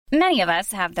Many of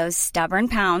us have those stubborn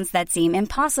pounds that seem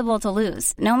impossible to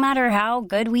lose, no matter how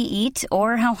good we eat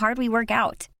or how hard we work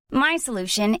out. My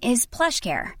solution is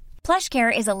PlushCare.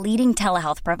 PlushCare is a leading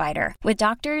telehealth provider with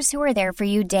doctors who are there for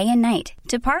you day and night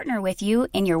to partner with you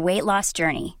in your weight loss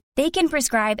journey. They can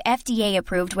prescribe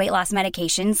FDA-approved weight loss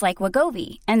medications like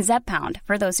Wegovy and Zepbound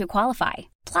for those who qualify.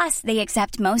 Plus, they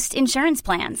accept most insurance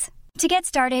plans. To get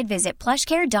started, visit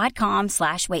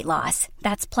plushcare.com/weightloss.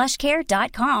 That's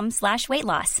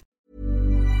plushcare.com/weightloss.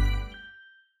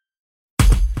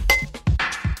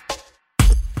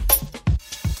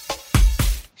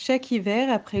 Chaque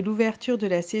hiver, après l'ouverture de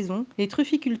la saison, les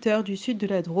trufficulteurs du sud de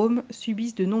la Drôme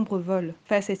subissent de nombreux vols.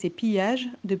 Face à ces pillages,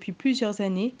 depuis plusieurs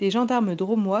années, des gendarmes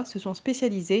drômois se sont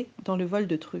spécialisés dans le vol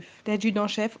de truffes.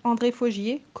 L'adjudant-chef André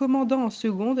Faugier, commandant en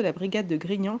second de la brigade de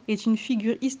Grignan, est une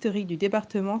figure historique du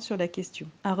département sur la question.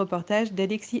 Un reportage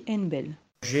d'Alexis Henbel.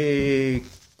 J'ai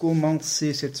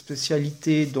commencé cette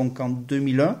spécialité donc en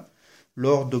 2001,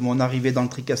 lors de mon arrivée dans le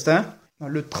Tricastin.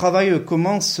 Le travail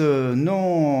commence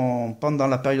non pendant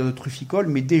la période trufficole,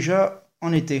 mais déjà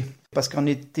en été. Parce qu'en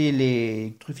été,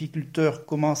 les trufficulteurs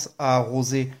commencent à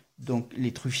arroser donc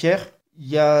les truffières. Il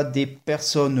y a des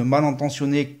personnes mal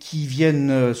intentionnées qui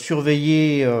viennent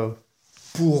surveiller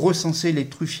pour recenser les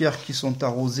truffières qui sont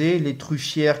arrosées, les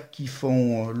truffières qui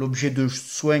font l'objet de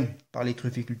soins par les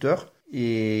trufficulteurs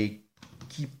et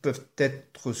qui peuvent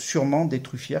être sûrement des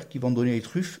truffières qui vont donner les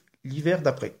truffes l'hiver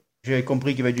d'après. J'avais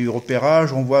compris qu'il y avait du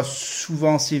repérage, on voit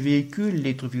souvent ces véhicules,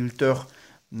 les trufficulteurs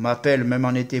m'appellent même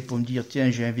en été pour me dire tiens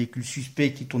j'ai un véhicule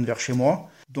suspect qui tourne vers chez moi.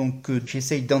 Donc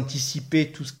j'essaye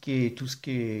d'anticiper tout ce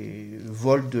qui est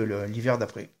vol de l'hiver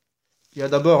d'après. Il y a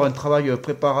d'abord un travail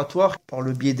préparatoire par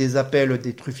le biais des appels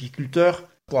des trufficulteurs.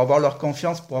 Pour avoir leur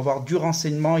confiance, pour avoir du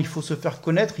renseignement, il faut se faire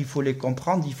connaître, il faut les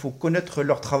comprendre, il faut connaître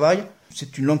leur travail.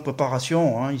 C'est une longue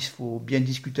préparation, il faut bien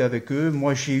discuter avec eux.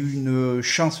 Moi, j'ai eu une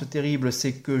chance terrible,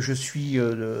 c'est que je suis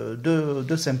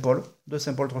de Saint-Paul, de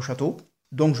Saint-Paul-Trois-Châteaux.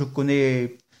 Donc, je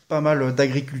connais pas mal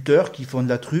d'agriculteurs qui font de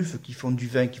la truffe, qui font du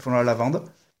vin, qui font de la lavande.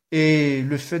 Et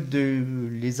le fait de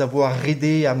les avoir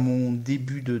aidés à mon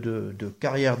début de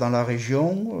carrière dans la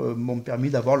région m'ont permis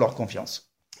d'avoir leur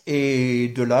confiance. Et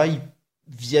de là, ils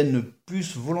viennent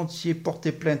plus volontiers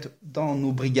porter plainte dans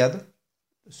nos brigades,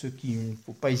 ce qu'il ne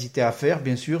faut pas hésiter à faire,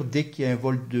 bien sûr, dès qu'il y a un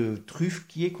vol de truffes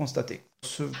qui est constaté.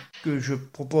 Ce que je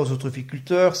propose aux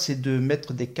trufficulteurs, c'est de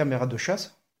mettre des caméras de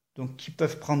chasse, donc qui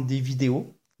peuvent prendre des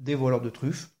vidéos des voleurs de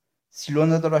truffes. Si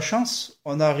l'on a de la chance,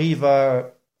 on arrive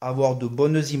à avoir de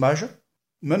bonnes images,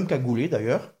 même cagoulées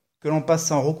d'ailleurs, que l'on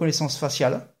passe en reconnaissance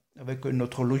faciale avec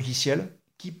notre logiciel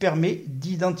qui permet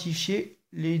d'identifier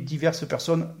les diverses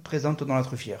personnes présentes dans la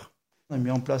truffière. On a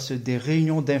mis en place des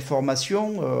réunions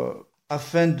d'information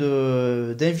afin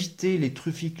d'inviter les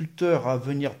trufficulteurs à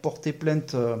venir porter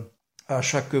plainte à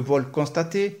chaque vol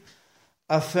constaté,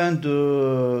 afin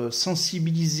de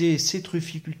sensibiliser ces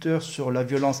trufficulteurs sur la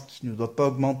violence qui ne doit pas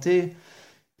augmenter.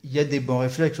 Il y a des bons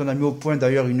réflexes. On a mis au point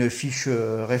d'ailleurs une fiche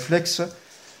réflexe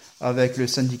avec le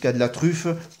syndicat de la truffe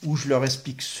où je leur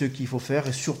explique ce qu'il faut faire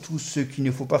et surtout ce qu'il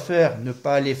ne faut pas faire. Ne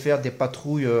pas aller faire des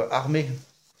patrouilles armées.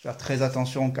 Faire très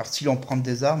attention car si l'on prend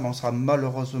des armes, on sera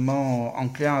malheureusement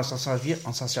enclin à s'en servir,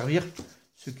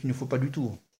 ce qu'il ne faut pas du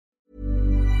tout.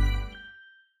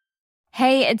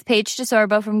 Hey, it's Paige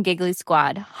DeSorbo from Giggly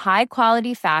Squad. High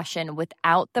quality fashion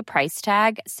without the price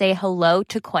tag. Say hello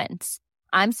to Quince.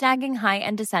 I'm snagging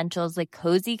high-end essentials like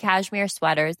cozy cashmere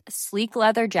sweaters, sleek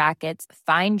leather jackets,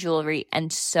 fine jewelry,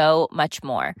 and so much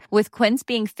more. With Quince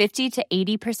being 50 to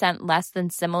 80% less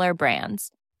than similar brands.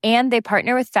 And they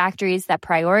partner with factories that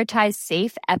prioritize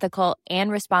safe, ethical, and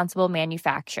responsible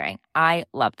manufacturing. I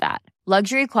love that.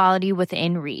 Luxury quality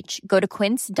within reach. Go to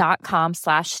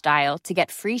quince.com/style to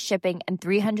get free shipping and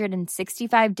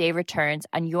 365-day returns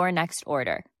on your next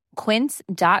order.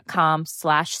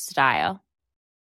 Quince.com/style.